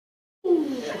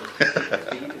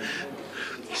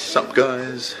Sup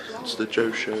guys, it's the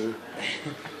Joe Show.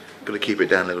 Gotta keep it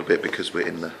down a little bit because we're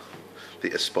in the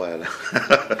Aspire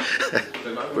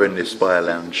we're in the Aspire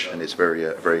Lounge and it's very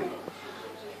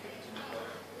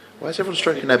why is everyone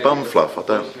stroking their bum fluff? I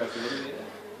don't.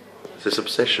 It's this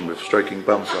obsession with stroking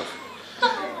bum fluff.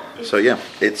 So yeah,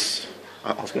 it's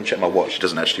I was gonna check my watch, it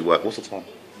doesn't actually work. What's the time?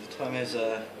 The time is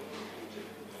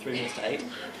 3 minutes to 8.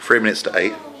 3 minutes to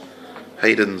 8.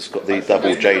 Hayden's got the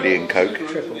double JD and Coke.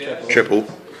 Triple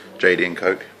JD and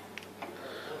Coke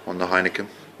on the Heineken,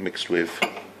 mixed with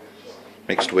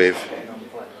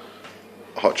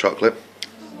hot chocolate.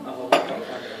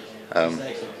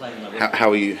 How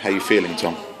are you feeling,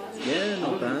 Tom? Yeah,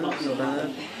 not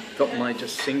bad. Got my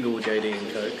just single JD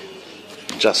and Coke.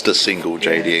 Just a single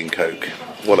JD and Coke.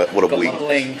 What a got week. My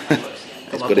bling.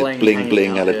 It's got it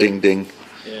bling and a ding ding.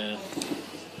 Yeah.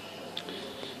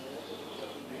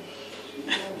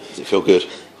 Does it feel good?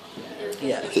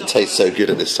 Yeah. Does it taste so good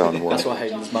at this time of morning? That's what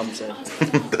Hayden's mum said.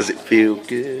 Does it feel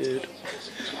good?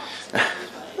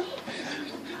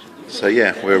 So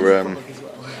yeah, we've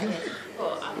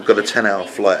got a 10-hour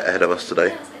flight ahead of us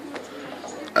today.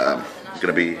 Going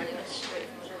to be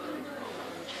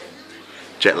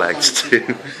jet lagged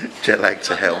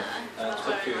to hell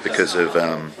because of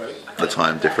the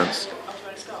time difference.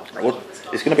 Well,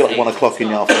 it's going to be like 1 o'clock in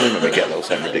the afternoon when we get there, or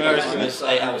something ridiculous, isn't it? It's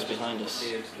 8 hours behind us.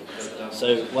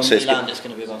 So when we land, it's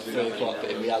going to be about 3 o'clock,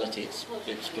 but in reality, it's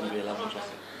going to be 11 o'clock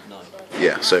at night.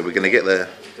 Yeah, so we're going to get there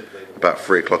about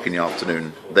 3 o'clock in the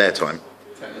afternoon, their time.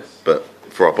 But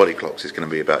for our body clocks, it's going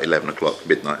to be about 11 o'clock,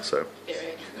 midnight, so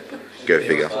go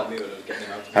figure.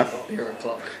 Huh? Beer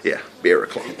o'clock. Yeah, beer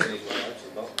o'clock.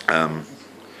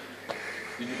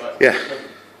 Yeah,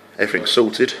 everything's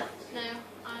sorted.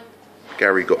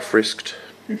 Gary got frisked.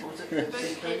 It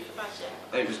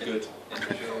was good.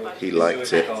 He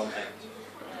liked it.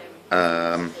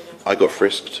 I got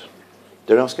frisked.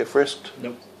 Did anyone else get frisked?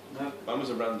 Nope. No, mine was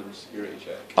a random security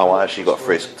check. Oh, I actually got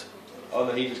frisked. Oh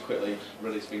no, he just quickly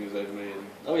run his fingers over me and...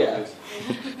 Oh yeah.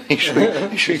 You sure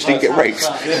you didn't get raped?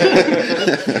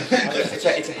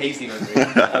 It's a hazy memory.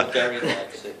 Gary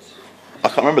likes it. I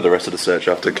can't remember the rest of the search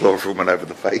after chloroform went over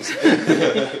the face.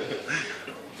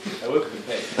 I woke up in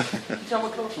pain. Is that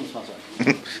what chloroform smells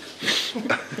like?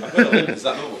 I've got a lid, is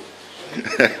that normal?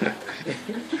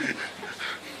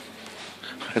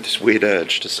 I had this weird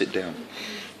urge to sit down.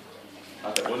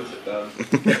 I don't want to sit down.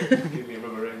 Give me a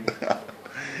rubber ring.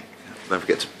 Don't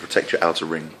forget to protect your outer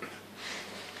ring.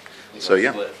 So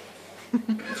yeah.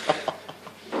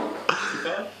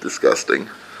 Disgusting.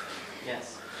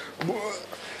 Yes.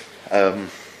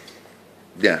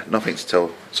 Yeah, nothing to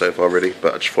tell so far really,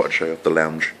 but I just thought I'd show you off the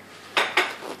lounge.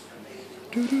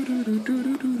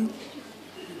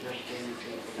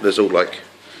 There's all like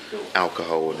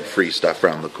alcohol and free stuff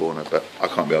around the corner, but I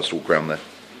can't be able to walk around there.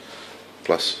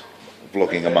 Plus,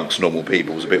 vlogging amongst normal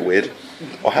people is a bit weird.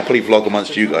 I'll happily vlog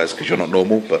amongst you guys because you're not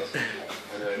normal, but... What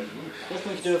if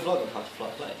we could do a vlog on how to fly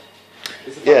a plane?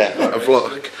 Yeah, a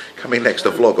vlog. Coming next,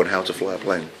 a vlog on how to fly a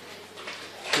plane.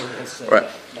 Right,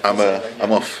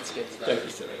 I'm off.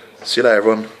 See you later,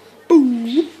 everyone.